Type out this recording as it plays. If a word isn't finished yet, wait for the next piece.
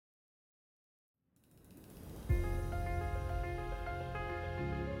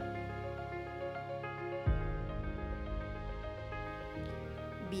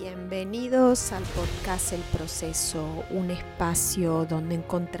Bienvenidos al podcast El Proceso, un espacio donde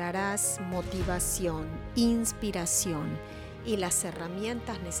encontrarás motivación, inspiración y las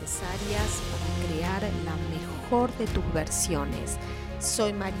herramientas necesarias para crear la mejor de tus versiones.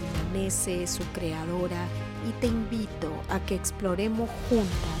 Soy Marina Nese, su creadora, y te invito a que exploremos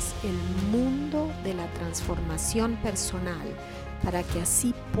juntas el mundo de la transformación personal para que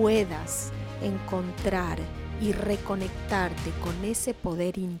así puedas encontrar y reconectarte con ese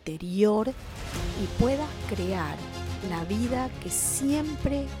poder interior y puedas crear la vida que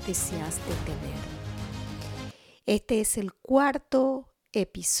siempre deseaste tener. Este es el cuarto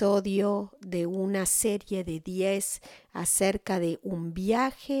episodio de una serie de 10 acerca de un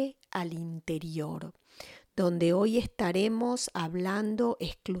viaje al interior, donde hoy estaremos hablando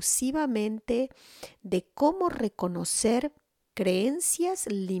exclusivamente de cómo reconocer creencias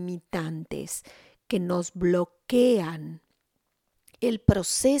limitantes que nos bloquean el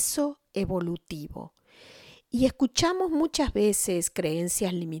proceso evolutivo. Y escuchamos muchas veces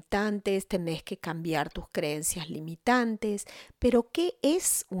creencias limitantes, tenés que cambiar tus creencias limitantes, pero ¿qué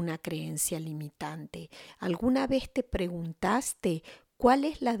es una creencia limitante? ¿Alguna vez te preguntaste cuál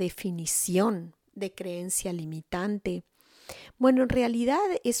es la definición de creencia limitante? Bueno, en realidad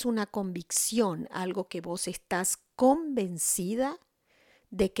es una convicción, algo que vos estás convencida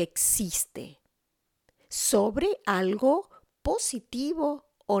de que existe, sobre algo positivo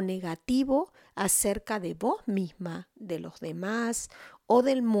o negativo acerca de vos misma, de los demás o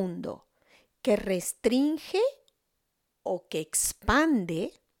del mundo, que restringe o que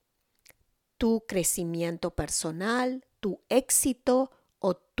expande tu crecimiento personal, tu éxito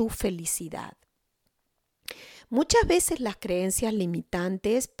o tu felicidad. Muchas veces las creencias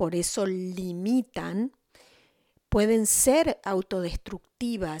limitantes, por eso limitan, pueden ser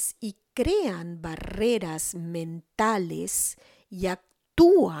autodestructivas y crean barreras mentales y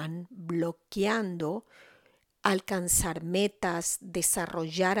actúan bloqueando alcanzar metas,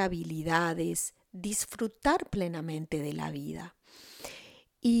 desarrollar habilidades, disfrutar plenamente de la vida.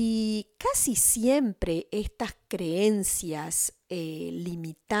 Y casi siempre estas creencias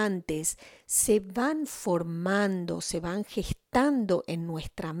limitantes se van formando, se van gestando en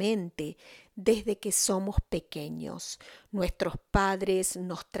nuestra mente desde que somos pequeños. Nuestros padres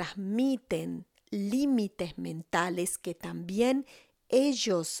nos transmiten límites mentales que también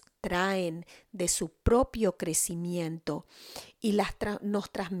ellos traen de su propio crecimiento y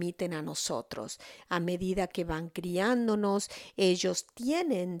nos transmiten a nosotros. A medida que van criándonos, ellos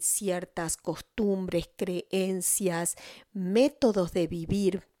tienen ciertas costumbres, creencias, métodos de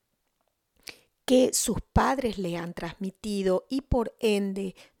vivir que sus padres le han transmitido y por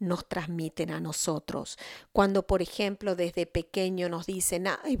ende nos transmiten a nosotros. Cuando, por ejemplo, desde pequeño nos dicen,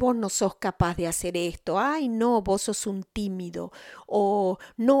 ay, vos no sos capaz de hacer esto, ay, no, vos sos un tímido, o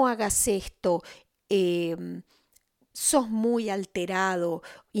no hagas esto, sos muy alterado,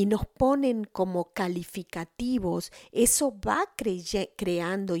 y nos ponen como calificativos, eso va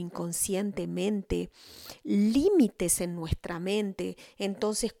creando inconscientemente límites en nuestra mente.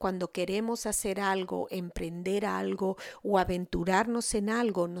 Entonces, cuando queremos hacer algo, emprender algo o aventurarnos en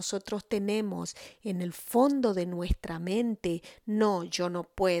algo, nosotros tenemos en el fondo de nuestra mente, no, yo no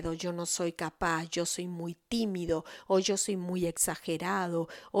puedo, yo no soy capaz, yo soy muy tímido, o yo soy muy exagerado,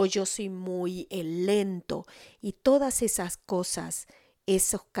 o yo soy muy lento, y todas esas cosas,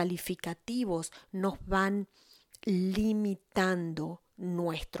 esos calificativos nos van limitando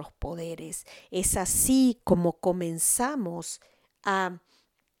nuestros poderes. Es así como comenzamos a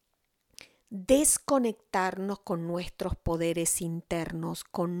desconectarnos con nuestros poderes internos,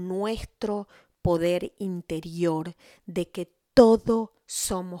 con nuestro poder interior, de que todo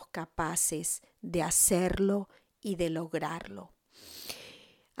somos capaces de hacerlo y de lograrlo.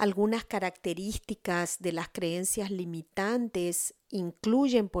 Algunas características de las creencias limitantes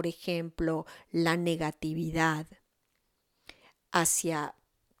incluyen, por ejemplo, la negatividad hacia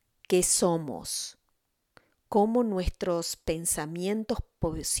qué somos, cómo nuestros pensamientos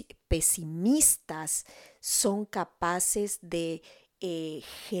pesimistas son capaces de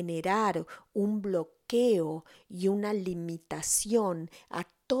generar un bloqueo y una limitación a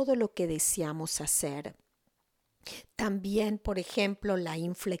todo lo que deseamos hacer. También, por ejemplo, la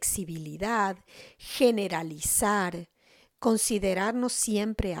inflexibilidad, generalizar, considerarnos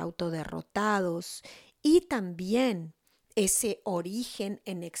siempre autoderrotados y también ese origen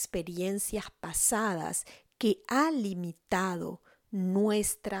en experiencias pasadas que ha limitado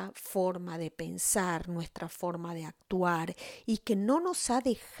nuestra forma de pensar, nuestra forma de actuar y que no nos ha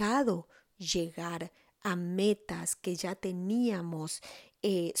dejado llegar a metas que ya teníamos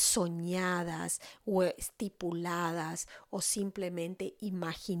soñadas o estipuladas o simplemente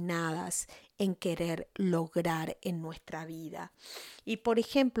imaginadas en querer lograr en nuestra vida. Y por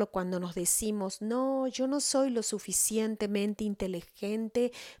ejemplo, cuando nos decimos, no, yo no soy lo suficientemente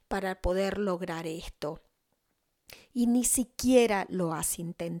inteligente para poder lograr esto, y ni siquiera lo has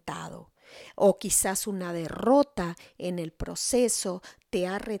intentado. O quizás una derrota en el proceso te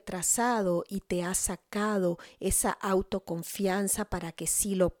ha retrasado y te ha sacado esa autoconfianza para que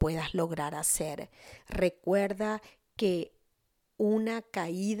sí lo puedas lograr hacer. Recuerda que una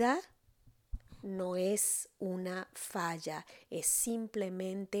caída no es una falla, es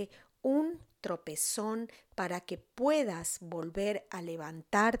simplemente un tropezón para que puedas volver a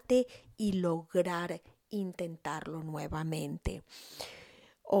levantarte y lograr intentarlo nuevamente.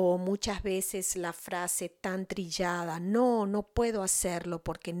 O muchas veces la frase tan trillada, no, no puedo hacerlo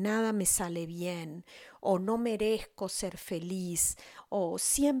porque nada me sale bien, o no merezco ser feliz, o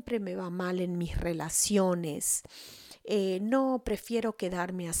siempre me va mal en mis relaciones. No, prefiero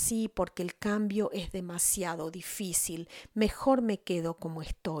quedarme así porque el cambio es demasiado difícil, mejor me quedo como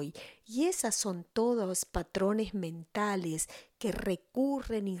estoy. Y esas son todos patrones mentales que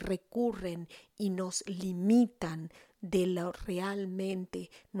recurren y recurren y nos limitan de lo realmente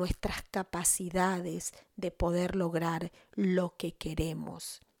nuestras capacidades de poder lograr lo que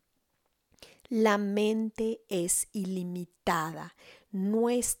queremos. La mente es ilimitada,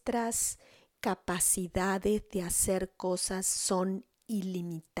 nuestras capacidades de hacer cosas son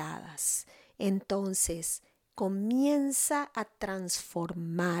ilimitadas. Entonces, comienza a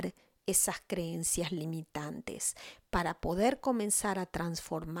transformar esas creencias limitantes. Para poder comenzar a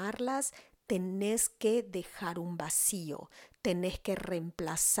transformarlas, tenés que dejar un vacío, tenés que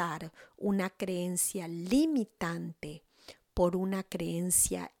reemplazar una creencia limitante por una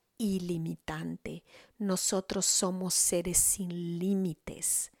creencia ilimitante. Nosotros somos seres sin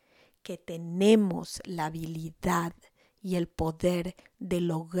límites, que tenemos la habilidad y el poder de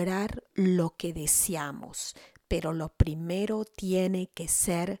lograr lo que deseamos, pero lo primero tiene que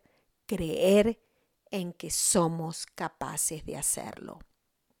ser creer en que somos capaces de hacerlo.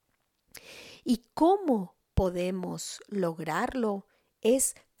 ¿Y cómo podemos lograrlo?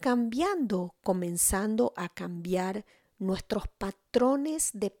 Es cambiando, comenzando a cambiar nuestros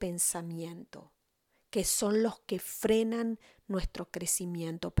patrones de pensamiento, que son los que frenan nuestro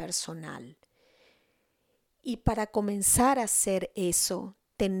crecimiento personal. Y para comenzar a hacer eso,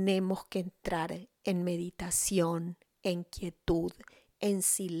 tenemos que entrar en meditación, en quietud, en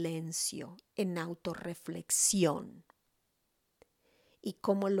silencio, en autorreflexión. ¿Y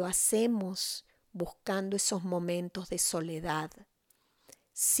cómo lo hacemos? Buscando esos momentos de soledad,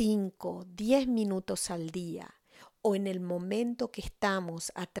 5, 10 minutos al día, o en el momento que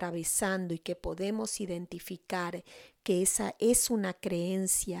estamos atravesando y que podemos identificar que esa es una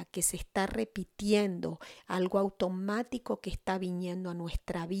creencia que se está repitiendo, algo automático que está viniendo a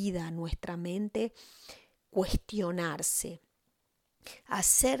nuestra vida, a nuestra mente, cuestionarse.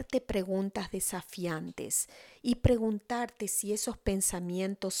 Hacerte preguntas desafiantes y preguntarte si esos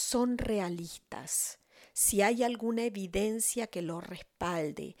pensamientos son realistas, si hay alguna evidencia que lo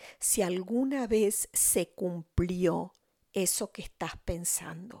respalde, si alguna vez se cumplió eso que estás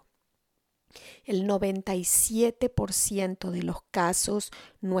pensando. El 97% de los casos,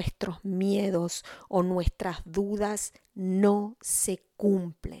 nuestros miedos o nuestras dudas no se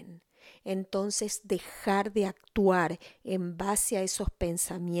cumplen. Entonces, dejar de actuar en base a esos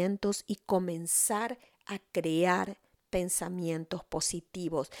pensamientos y comenzar a crear pensamientos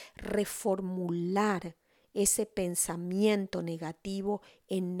positivos, reformular ese pensamiento negativo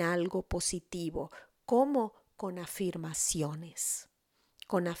en algo positivo, como con afirmaciones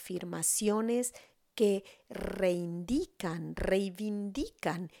que reivindican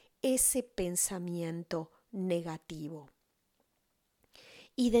ese pensamiento negativo.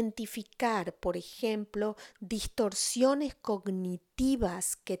 Identificar, por ejemplo, distorsiones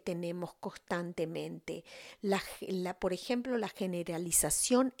cognitivas que tenemos constantemente. Por ejemplo, la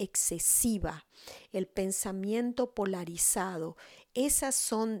generalización excesiva, el pensamiento polarizado. Esas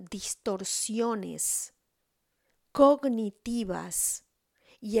son distorsiones cognitivas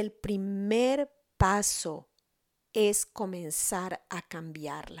y el primer paso es comenzar a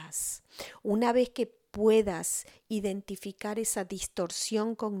cambiarlas. Una vez que puedas identificar esa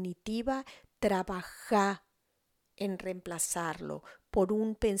distorsión cognitiva, trabaja en reemplazarlo por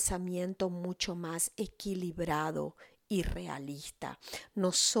un pensamiento mucho más equilibrado y realista.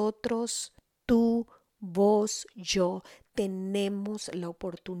 Nosotros, tú, vos, yo, tenemos la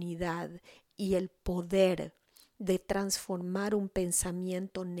oportunidad y el poder de transformar un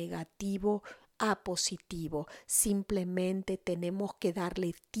pensamiento negativo a positivo. Simplemente tenemos que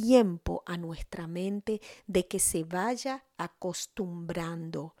darle tiempo a nuestra mente de que se vaya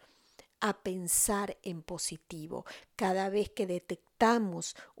acostumbrando a pensar en positivo. Cada vez que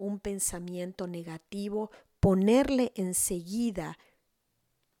detectamos un pensamiento negativo, ponerle enseguida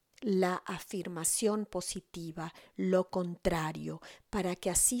la afirmación positiva, lo contrario, para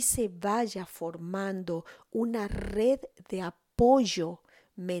que así se vaya formando una red de apoyo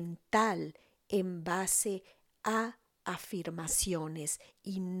mental en base a afirmaciones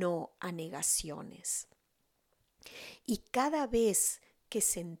y no a negaciones. Y cada vez que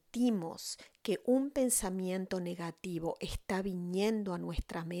sentimos que un pensamiento negativo está viniendo a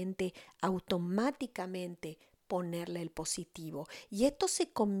nuestra mente, automáticamente ponerle el positivo. Y esto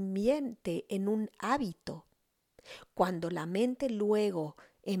se convierte en un hábito. Cuando la mente luego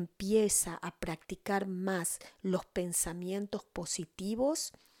empieza a practicar más los pensamientos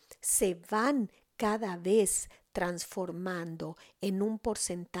positivos, se van cada vez transformando en un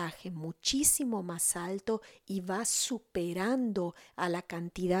porcentaje muchísimo más alto y va superando a la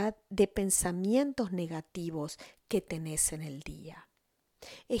cantidad de pensamientos negativos que tenés en el día.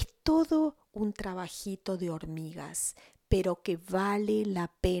 Es todo un trabajito de hormigas, pero que vale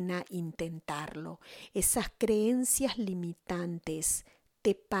la pena intentarlo. Esas creencias limitantes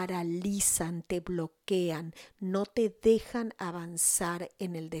te paralizan, te bloquean, no te dejan avanzar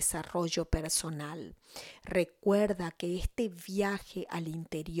en el desarrollo personal. Recuerda que este viaje al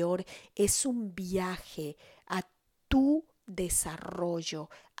interior es un viaje a tu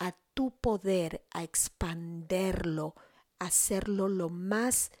desarrollo, a tu poder, a expanderlo, hacerlo lo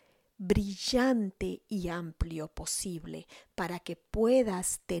más brillante y amplio posible para que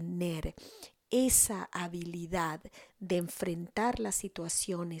puedas tener esa habilidad de enfrentar las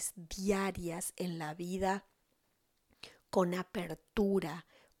situaciones diarias en la vida con apertura,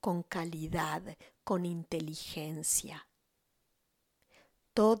 con calidad, con inteligencia.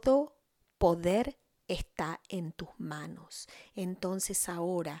 Todo poder está en tus manos. Entonces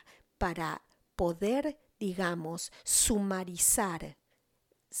ahora, para poder, sumarizar,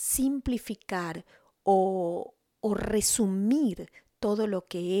 simplificar o resumir todo lo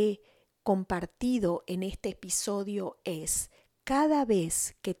que he compartido en este episodio es: cada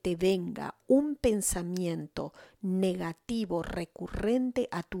vez que te venga un pensamiento negativo recurrente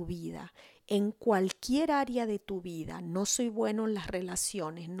a tu vida, en cualquier área de tu vida, no soy bueno en las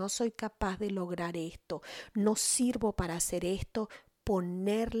relaciones, no soy capaz de lograr esto, no sirvo para hacer esto,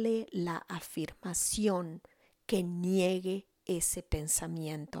 ponerle la afirmación que niegue ese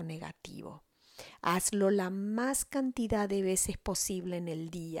pensamiento negativo. Hazlo la más cantidad de veces posible en el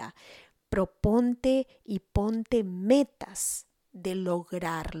día. Proponte y ponte metas de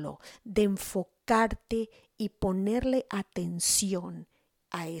lograrlo, de enfocarte y ponerle atención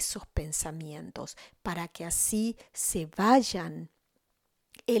a esos pensamientos para que así se vayan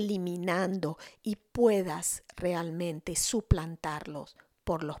eliminando y puedas realmente suplantarlos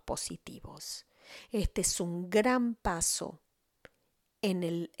por los positivos. Este es un gran paso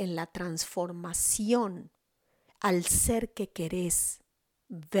en la transformación al ser que querés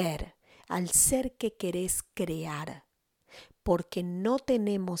ver, al ser que querés crear, porque no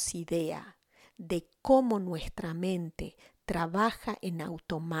tenemos idea de cómo nuestra mente trabaja en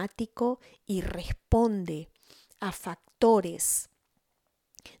automático y responde a factores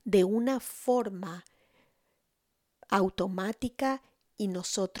de una forma automática y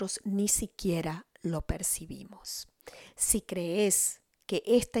nosotros ni siquiera lo percibimos. Si crees que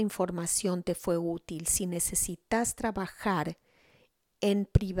esta información te fue útil, si necesitas trabajar en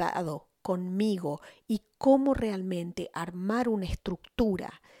privado conmigo y cómo realmente armar una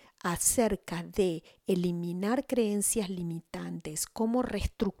estructura acerca de eliminar creencias limitantes, cómo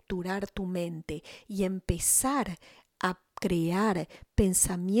reestructurar tu mente y empezar a crear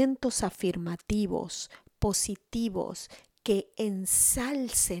pensamientos afirmativos, positivos, que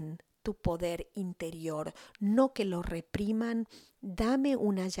ensalcen tu poder interior, no que lo repriman, dame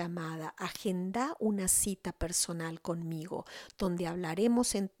una llamada, agenda una cita personal conmigo, donde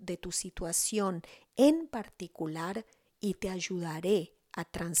hablaremos de tu situación en particular y te ayudaré a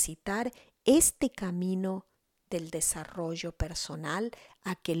transitar este camino del desarrollo personal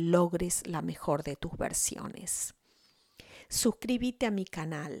a que logres la mejor de tus versiones. Suscríbete a mi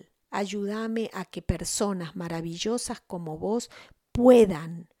canal, ayúdame a que personas maravillosas como vos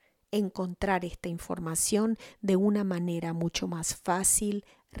puedan encontrar esta información de una manera mucho más fácil,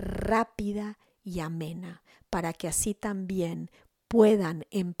 rápida y amena, para que así también puedan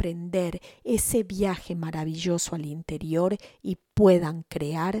emprender ese viaje maravilloso al interior y puedan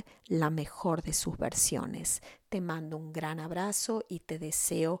crear la mejor de sus versiones. Te mando un gran abrazo y te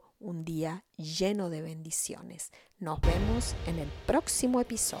deseo un día lleno de bendiciones. Nos vemos en el próximo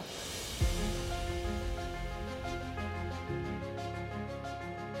episodio.